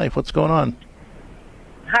More to Life. What's going on?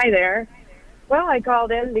 Hi there. Well, I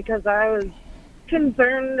called in because I was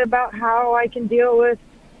concerned about how I can deal with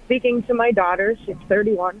speaking to my daughter. She's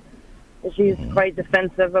 31. She's quite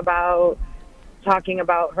defensive about talking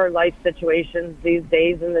about her life situations these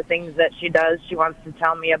days and the things that she does. She wants to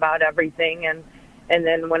tell me about everything, and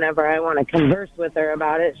then whenever I want to converse with her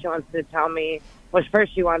about it, she wants to tell me, well,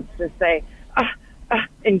 first she wants to say,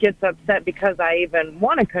 and gets upset because I even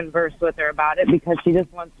want to converse with her about it because she just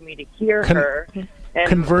wants me to hear her. And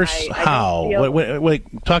converse how? Wait,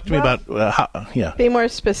 talk to me about how. Yeah. Be more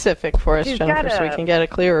specific for us, Jennifer, so we can get a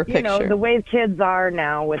clearer picture. The way kids are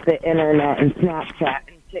now with the internet and Snapchat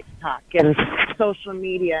and TikTok and social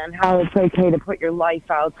media and how it's okay to put your life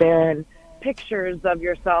out there and pictures of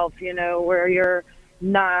yourself, where you're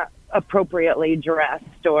not appropriately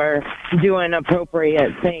dressed or doing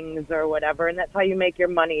appropriate things or whatever. And that's how you make your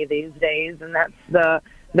money these days. And that's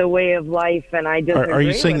the way of life, and I disagree are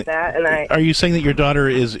you saying with that. And are you saying that your daughter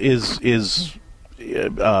is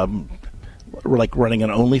like running an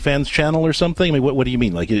OnlyFans channel or something? I mean, what do you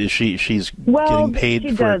mean? Like, is she's getting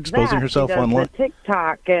paid for exposing herself online? She does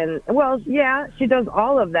TikTok, and she does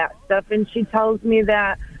all of that stuff, and she tells me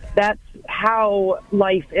that that's how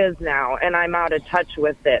life is now, and I'm out of touch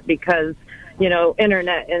with it because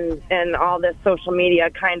internet and all this social media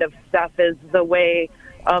kind of stuff is the way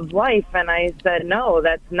of life. And I said, no,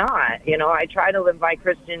 that's not. I try to live by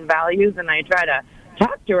Christian values, and I try to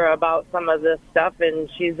talk to her about some of this stuff, and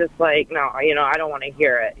she's just like, no, I don't want to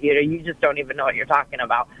hear it. You just don't even know what you're talking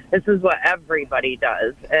about. This is what everybody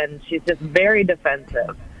does. And she's just very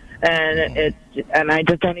defensive, and I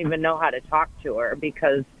just don't even know how to talk to her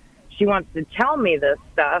because she wants to tell me this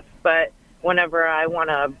stuff, but whenever I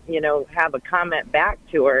want to, have a comment back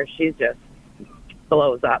to her, she just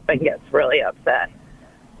blows up and gets really upset.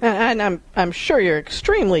 And I'm sure you're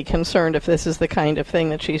extremely concerned if this is the kind of thing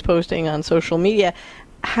that she's posting on social media.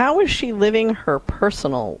 How is she living her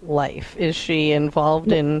personal life? Is she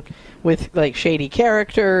involved with like shady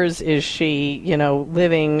characters? Is she,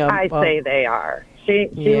 living? I say they are.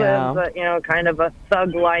 She lives, kind of a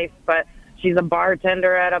thug life, but she's a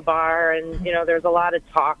bartender at a bar, and, there's a lot of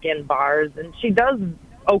talk in bars, and she does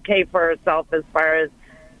okay for herself as far as,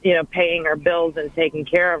 paying her bills and taking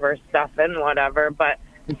care of her stuff and whatever. But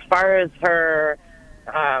as far as her,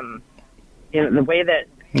 the way that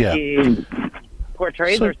she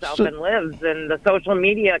portrays herself and lives, and the social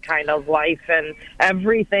media kind of life, and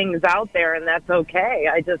everything's out there, and that's okay.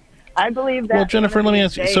 I believe that. Well, Jennifer, let me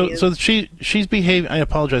ask you. So she's behaving. I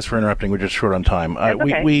apologize for interrupting. We're just short on time.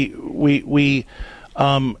 Okay.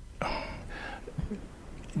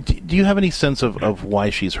 Do you have any sense of why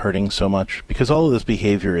she's hurting so much? Because all of this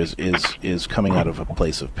behavior is coming out of a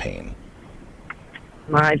place of pain.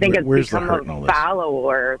 Well, I think Where's it's become a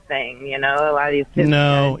follower thing. A lot of these kids.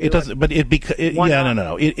 No, it doesn't. But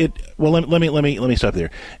no. Well, let me stop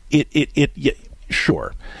there.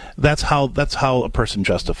 Sure. That's how a person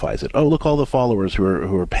justifies it. Oh, look, all the followers who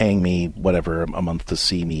are paying me whatever a month to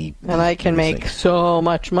see me, and I can make so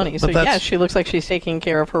much money. So she looks like she's taking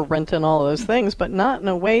care of her rent and all those things, but not in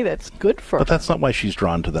a way that's good for her. But that's not why she's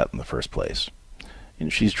drawn to that in the first place.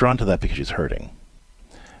 And she's drawn to that because she's hurting.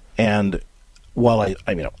 And while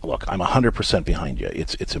look, I'm 100% behind you.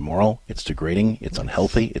 It's immoral, it's degrading, it's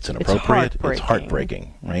unhealthy, it's inappropriate, it's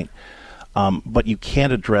heartbreaking, right? But you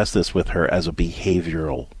can't address this with her as a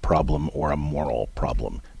behavioral problem or a moral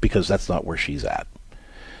problem, because that's not where she's at.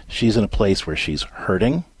 She's in a place where she's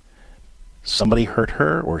hurting. Somebody hurt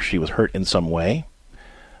her, or she was hurt in some way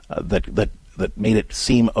that made it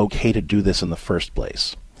seem okay to do this in the first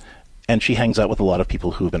place. And she hangs out with a lot of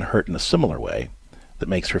people who've been hurt in a similar way that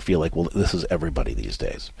makes her feel like, well, this is everybody these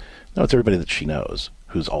days. No, it's everybody that she knows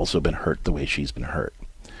who's also been hurt the way she's been hurt.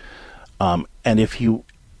 And if you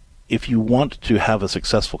want to have a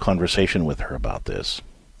successful conversation with her about this,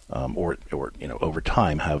 or over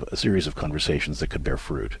time have a series of conversations that could bear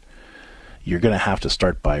fruit, you're going to have to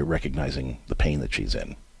start by recognizing the pain that she's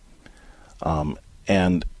in.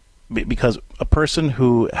 And because a person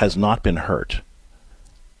who has not been hurt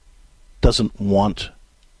doesn't want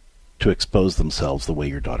to expose themselves the way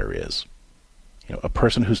your daughter is. A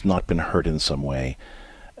person who's not been hurt in some way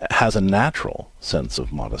has a natural sense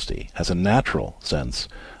of modesty, has a natural sense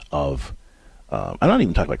of, I'm not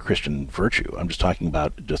even talking about Christian virtue. I'm just talking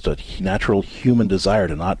about just a natural human desire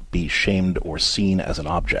to not be shamed or seen as an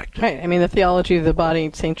object. Right. I mean, the Theology of the Body,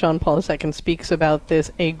 St. John Paul II speaks about this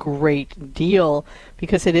a great deal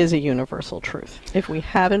because it is a universal truth. If we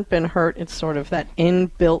haven't been hurt, it's sort of that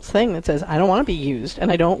inbuilt thing that says, I don't want to be used, and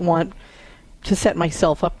I don't want to set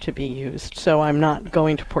myself up to be used, so I'm not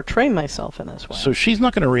going to portray myself in this way. So she's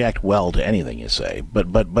not going to react well to anything you say,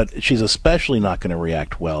 but she's especially not going to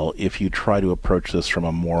react well if you try to approach this from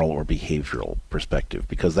a moral or behavioral perspective,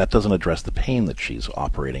 because that doesn't address the pain that she's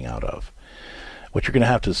operating out of. What you're going to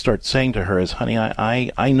have to start saying to her is, honey,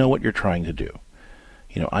 I know what you're trying to do.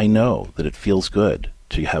 I know that it feels good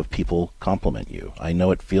to have people compliment you. I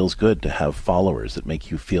know it feels good to have followers that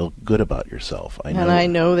make you feel good about yourself. I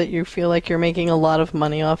know that you feel like you're making a lot of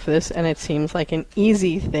money off this, and it seems like an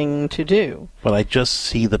easy thing to do. But I just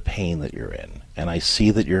see the pain that you're in, and I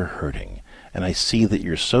see that you're hurting, and I see that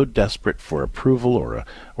you're so desperate for approval or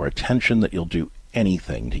attention that you'll do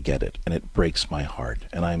anything to get it, and it breaks my heart,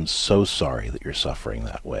 and I'm so sorry that you're suffering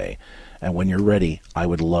that way. And when you're ready, I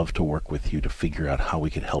would love to work with you to figure out how we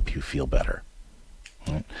can help you feel better.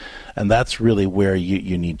 Right? And that's really where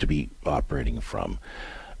you need to be operating from.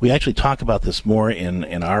 We actually talk about this more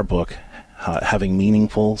in our book, having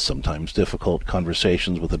meaningful, sometimes difficult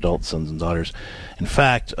conversations with adult sons and daughters. In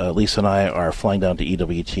fact, Lisa and I are flying down to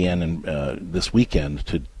EWTN this weekend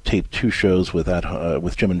to tape 2 shows with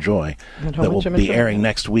Jim and Joy that will be airing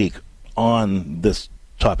next week on this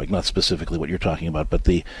topic, not specifically what you're talking about, but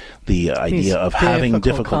the idea of having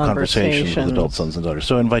difficult conversations with adult sons and daughters.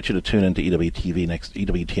 So I invite you to tune into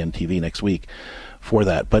EWTN TV next week for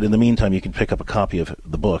that. But in the meantime, you can pick up a copy of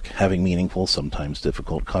the book, Having Meaningful, Sometimes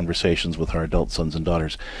Difficult Conversations with Our Adult Sons and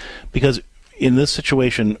Daughters. Because in this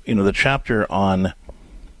situation, the chapter on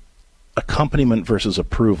accompaniment versus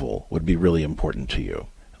approval would be really important to you.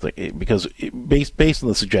 Because based on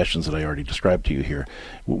the suggestions that I already described to you here,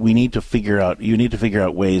 you need to figure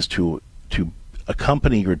out ways to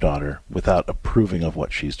accompany your daughter without approving of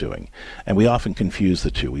what she's doing. And we often confuse the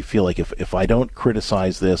two. We feel like if I don't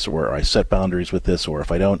criticize this, or I set boundaries with this, or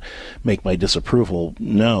if I don't make my disapproval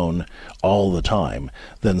known all the time,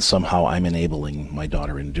 then somehow I'm enabling my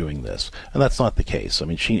daughter in doing this. And that's not the case. I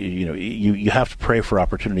mean, you have to pray for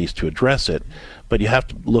opportunities to address it, but you have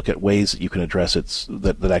to look at ways that you can address it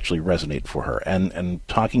that actually resonate for her. And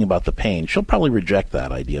talking about the pain, she'll probably reject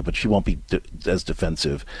that idea, but she won't be as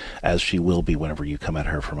defensive as she will be whenever you come at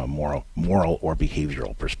her from a moral or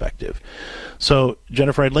behavioral perspective. So,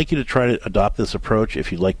 Jennifer, I'd like you to try to adopt this approach.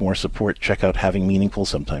 If you'd like more support, check out Having Meaningful,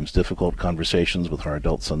 Sometimes Difficult Conversations with Our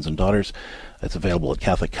Adult Sons and Daughters. It's available at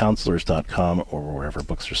CatholicCounselors.com or wherever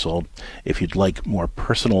books are sold. If you'd like more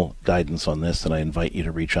personal guidance on this, then I invite you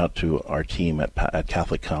to reach out to our team at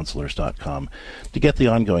CatholicCounselors.com to get the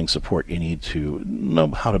ongoing support you need to know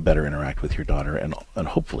how to better interact with your daughter and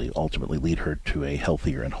hopefully ultimately lead her to a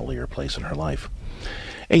healthier and holier place in her life.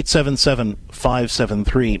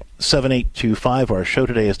 877-573-7825. Our show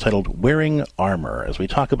today is titled Wearing Armor, as we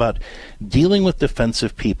talk about dealing with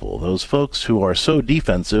defensive people, those folks who are so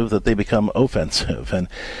defensive that they become offensive, and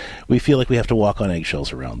we feel like we have to walk on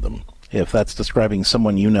eggshells around them. If that's describing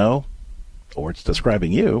someone you know, or it's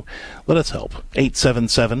describing you, let us help.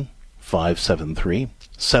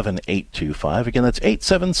 877-573-7825. Again, that's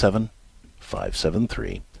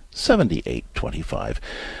 877-573-7825.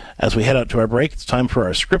 As we head out to our break, it's time for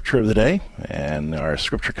our scripture of the day, and our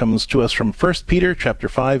scripture comes to us from 1 Peter chapter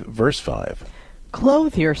 5, verse 5.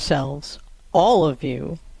 Clothe yourselves, all of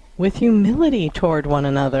you, with humility toward one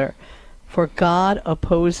another, for God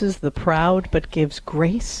opposes the proud but gives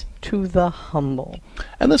grace to the humble.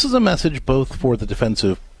 And this is a message both for the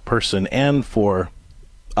defensive person and for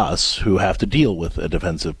us who have to deal with a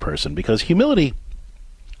defensive person, because humility,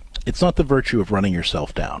 it's not the virtue of running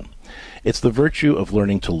yourself down. It's the virtue of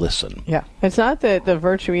learning to listen. Yeah. It's not the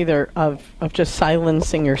virtue either of just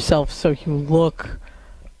silencing yourself so you look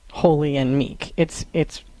holy and meek. It's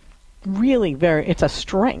really it's a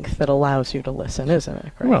strength that allows you to listen, isn't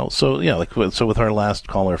it? Right? Well, so with our last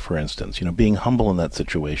caller, for instance, being humble in that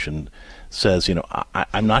situation says,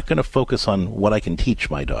 I'm not going to focus on what I can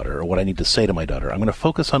teach my daughter or what I need to say to my daughter. I'm going to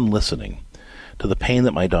focus on listening to the pain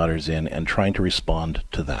that my daughter's in and trying to respond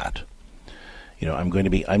to that. I'm going to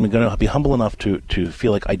be humble enough to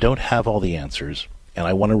feel like I don't have all the answers, and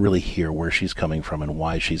I want to really hear where she's coming from and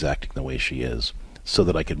why she's acting the way she is, so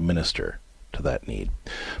that I can minister to that need.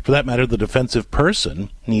 For that matter, the defensive person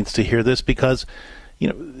needs to hear this because,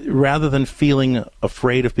 rather than feeling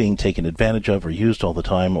afraid of being taken advantage of or used all the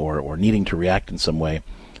time or needing to react in some way,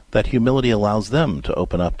 that humility allows them to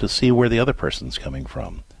open up to see where the other person's coming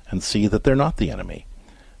from and see that they're not the enemy,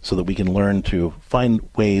 so that we can learn to find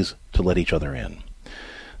ways to let each other in.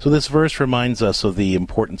 So this verse reminds us of the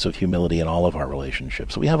importance of humility in all of our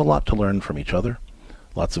relationships. We have a lot to learn from each other,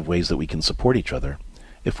 lots of ways that we can support each other,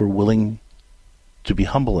 if we're willing to be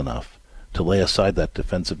humble enough to lay aside that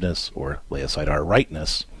defensiveness or lay aside our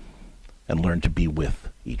rightness and learn to be with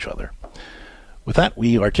each other. With that,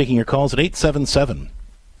 we are taking your calls at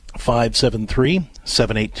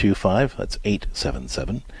 877-573-7825. That's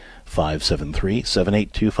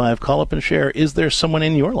 877-573-7825. Call up and share. Is there someone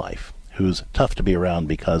in your life who's tough to be around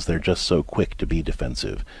because they're just so quick to be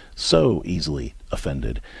defensive, so easily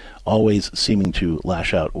offended, always seeming to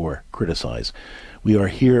lash out or criticize? We are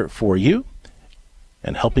here for you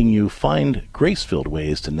and helping you find grace-filled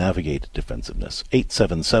ways to navigate defensiveness.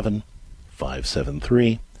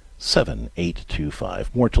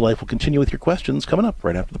 877-573-7825. More to Life will continue with your questions coming up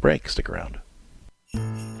right after the break. Stick around.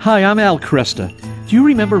 Hi, I'm Al Cresta. Do you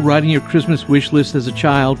remember writing your Christmas wish list as a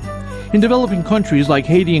child? In developing countries like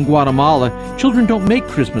Haiti and Guatemala, children don't make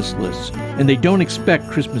Christmas lists, and they don't expect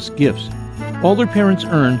Christmas gifts. All their parents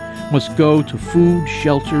earn must go to food,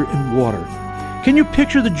 shelter, and water. Can you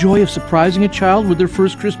picture the joy of surprising a child with their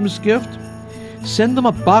first Christmas gift? Send them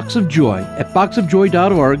a box of joy at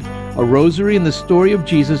boxofjoy.org. A rosary and the story of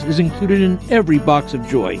Jesus is included in every box of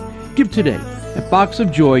joy. Give today at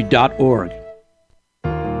boxofjoy.org.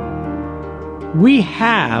 We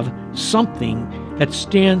have something that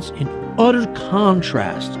stands in utter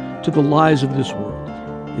contrast to the lies of this world.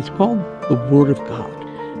 It's called the Word of God.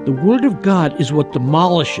 The Word of God is what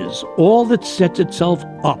demolishes all that sets itself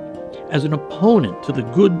up as an opponent to the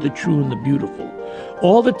good, the true, and the beautiful.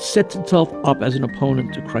 All that sets itself up as an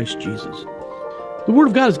opponent to Christ Jesus. The Word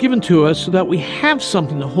of God is given to us so that we have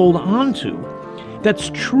something to hold on to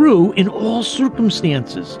that's true in all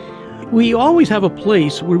circumstances. We always have a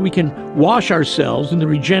place where we can wash ourselves in the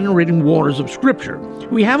regenerating waters of Scripture.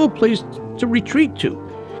 We have a place to retreat to,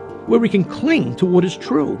 where we can cling to what is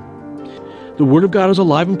true. The Word of God is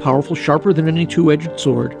alive and powerful, sharper than any two-edged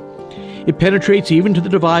sword. It penetrates even to the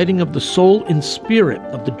dividing of the soul and spirit,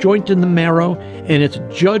 of the joint and the marrow, and it's a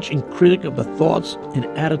judge and critic of the thoughts and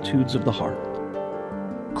attitudes of the heart.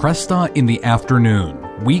 Cresta in the Afternoon,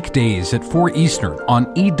 weekdays at 4 Eastern on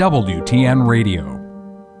EWTN Radio.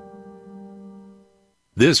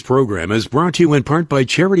 This program is brought to you in part by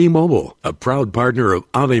Charity Mobile, a proud partner of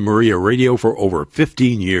Ave Maria Radio for over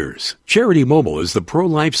 15 years. Charity Mobile is the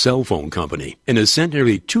pro-life cell phone company and has sent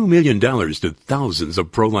nearly $2 million to thousands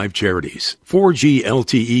of pro-life charities. 4G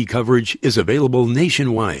LTE coverage is available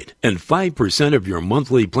nationwide, and 5% of your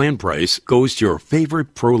monthly plan price goes to your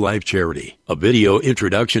favorite pro-life charity. A video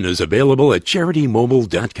introduction is available at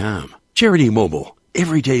CharityMobile.com. Charity Mobile,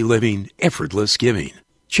 everyday living, effortless giving.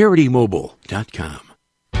 CharityMobile.com.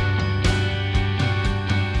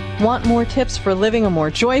 Want more tips for living a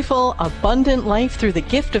more joyful, abundant life through the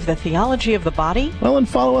gift of the theology of the body? Well, and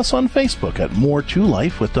follow us on Facebook at More to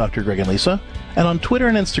Life with Dr. Greg and Lisa, and on Twitter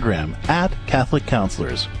and Instagram at Catholic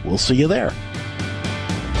Counselors. We'll see you there.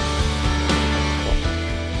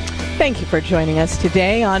 Thank you for joining us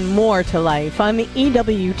today on More to Life on the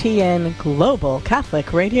EWTN Global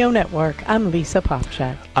Catholic Radio Network. I'm Lisa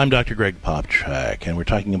Popcak. I'm Dr. Greg Popcak, and we're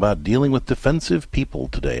talking about dealing with defensive people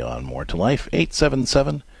today on More to Life,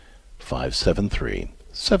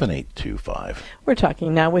 877-573-7825. We're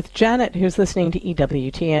talking now with Janet, who's listening to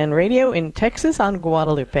EWTN Radio in Texas on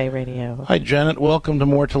Guadalupe Radio. Hi, Janet. Welcome to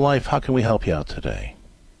More to Life. How can we help you out today?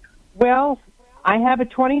 Well, I have a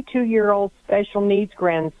 22-year-old special needs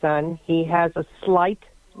grandson. He has a slight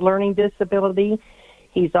learning disability.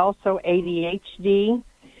 He's also ADHD.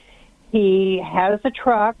 He has a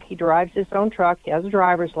truck. He drives his own truck. He has a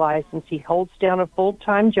driver's license. He holds down a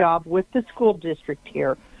full-time job with the school district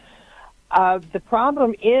here. The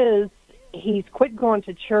problem is he's quit going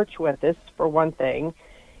to church with us, for one thing.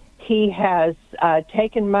 He has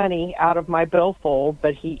taken money out of my billfold,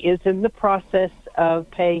 but he is in the process of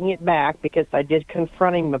paying it back because I did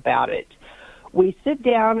confront him about it. We sit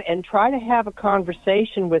down and try to have a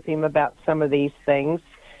conversation with him about some of these things,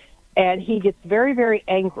 and he gets very, very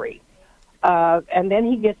angry. And then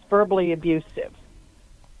he gets verbally abusive.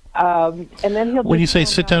 And then he'll. When you say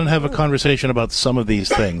sit down and have a conversation about some of these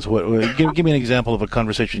things, give me an example of a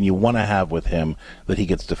conversation you want to have with him that he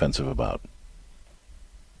gets defensive about.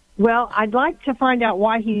 Well, I'd like to find out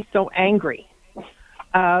why he's so angry.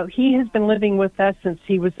 He has been living with us since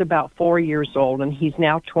he was about 4 years old, and he's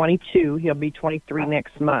now 22. He'll be 23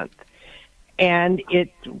 next month. And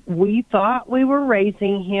we thought we were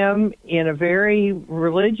raising him in a very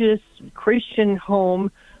religious Christian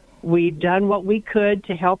home. We've done what we could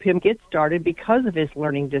to help him get started because of his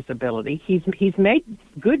learning disability. He's made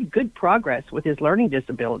good progress with his learning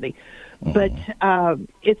disability, but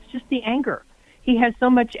it's just the anger. He has so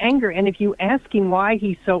much anger, and if you ask him why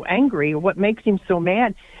he's so angry or what makes him so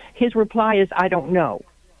mad, his reply is, "I don't know."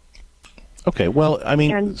 Okay, well, I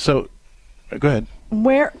mean, so go ahead.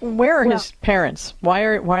 Where are his parents?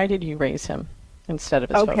 Why did you raise him instead of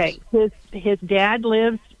his folks? His dad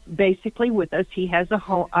lives basically with us. He has a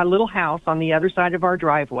little house on the other side of our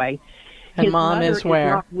driveway. And his mom is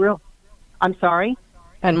where? I'm sorry?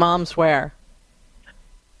 And mom's where?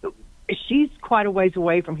 She's quite a ways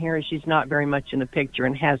away from here, and she's not very much in the picture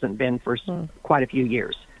and hasn't been for quite a few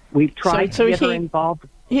years. We've tried to get her involved.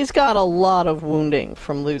 He's got a lot of wounding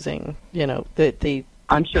from losing, the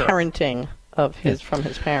I'm sure. parenting of from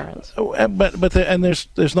his parents. But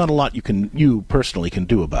there's not a lot you personally can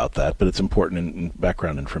do about that, but it's important in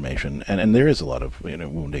background information, and there is a lot of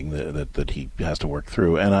wounding that he has to work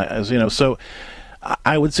through, and so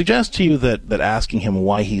I would suggest to you that asking him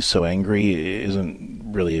why he's so angry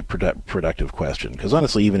isn't really a productive question, because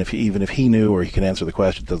honestly, even if he knew or he can answer the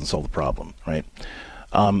question, it doesn't solve the problem, right?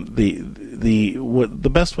 The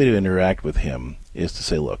best way to interact with him is to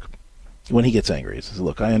say, look, when he gets angry, he says,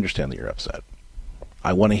 look, I understand that you're upset.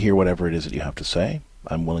 I want to hear whatever it is that you have to say.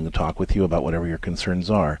 I'm willing to talk with you about whatever your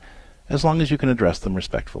concerns are, as long as you can address them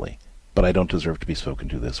respectfully. But I don't deserve to be spoken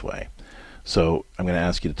to this way. So I'm going to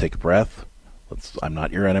ask you to take a breath. I'm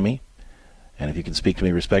not your enemy. And if you can speak to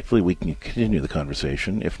me respectfully, we can continue the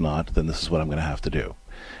conversation. If not, then this is what I'm going to have to do.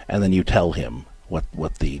 And then you tell him what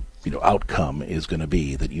the outcome is going to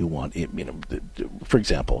be that you want. For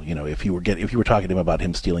example, if you were talking to him about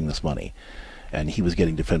him stealing this money, and he was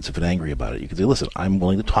getting defensive and angry about it, you could say, listen, I'm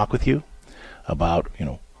willing to talk with you about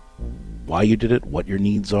why you did it, what your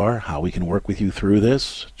needs are, how we can work with you through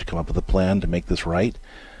this to come up with a plan to make this right.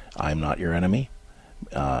 I'm not your enemy.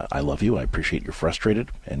 I love you. I appreciate you're frustrated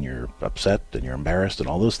and you're upset and you're embarrassed and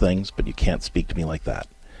all those things, but you can't speak to me like that.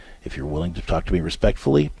 If you're willing to talk to me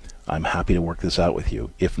respectfully, I'm happy to work this out with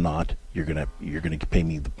you. If not, you're gonna pay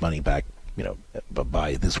me the money back,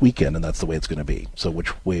 by this weekend, and that's the way it's going to be. So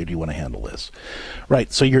which way do you want to handle this?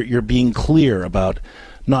 Right. So you're being clear about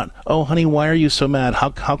not, oh, honey, why are you so mad? How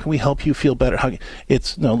can we help you feel better?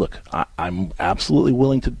 No, look, I'm absolutely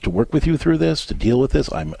willing to work with you through this, to deal with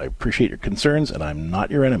this. I appreciate your concerns, and I'm not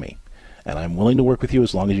your enemy. And I'm willing to work with you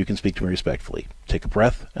as long as you can speak to me respectfully. Take a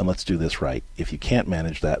breath and let's do this right. If you can't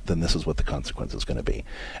manage that, then this is what the consequence is going to be.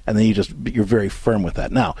 And then you're very firm with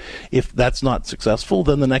that. Now, if that's not successful,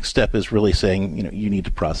 then the next step is really saying, you need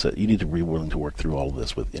to be willing to work through all of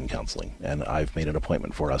this in counseling. And I've made an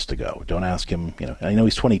appointment for us to go. Don't ask him, I know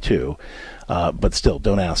he's 22, but still,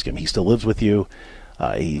 don't ask him. He still lives with you.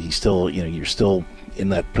 He's still, you're still in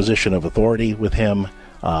that position of authority with him.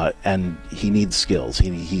 And he needs skills.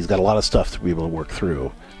 He's got a lot of stuff to be able to work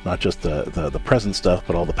through, not just the present stuff,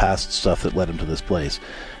 but all the past stuff that led him to this place.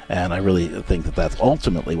 And I really think that that's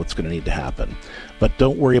ultimately what's going to need to happen. But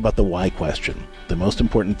don't worry about the why question. The most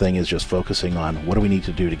important thing is just focusing on what do we need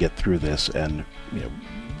to do to get through this and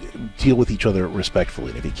deal with each other respectfully.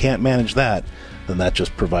 And if you can't manage that, then that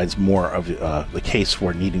just provides more of the case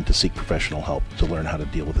for needing to seek professional help to learn how to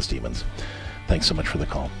deal with his demons. Thanks so much for the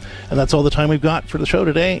call. And that's all the time we've got for the show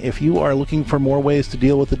today. If you are looking for more ways to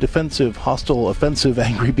deal with the defensive, hostile, offensive,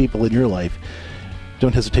 angry people in your life,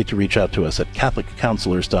 don't hesitate to reach out to us at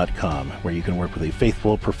CatholicCounselors.com, where you can work with a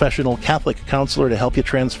faithful, professional Catholic counselor to help you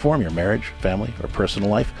transform your marriage, family, or personal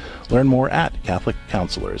life. Learn more at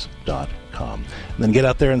CatholicCounselors.com. And then get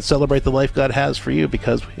out there and celebrate the life God has for you,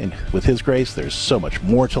 because with His grace, there's so much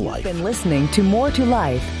more to life. You've been listening to More to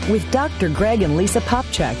Life with Dr. Greg and Lisa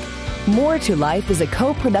Popcak. More to Life is a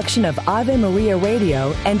co-production of Ave Maria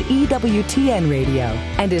Radio and EWTN Radio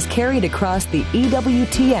and is carried across the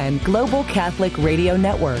EWTN Global Catholic Radio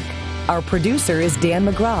Network. Our producer is Dan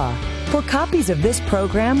McGraw. For copies of this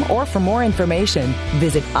program or for more information,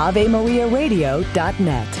 visit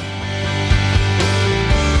AveMariaRadio.net.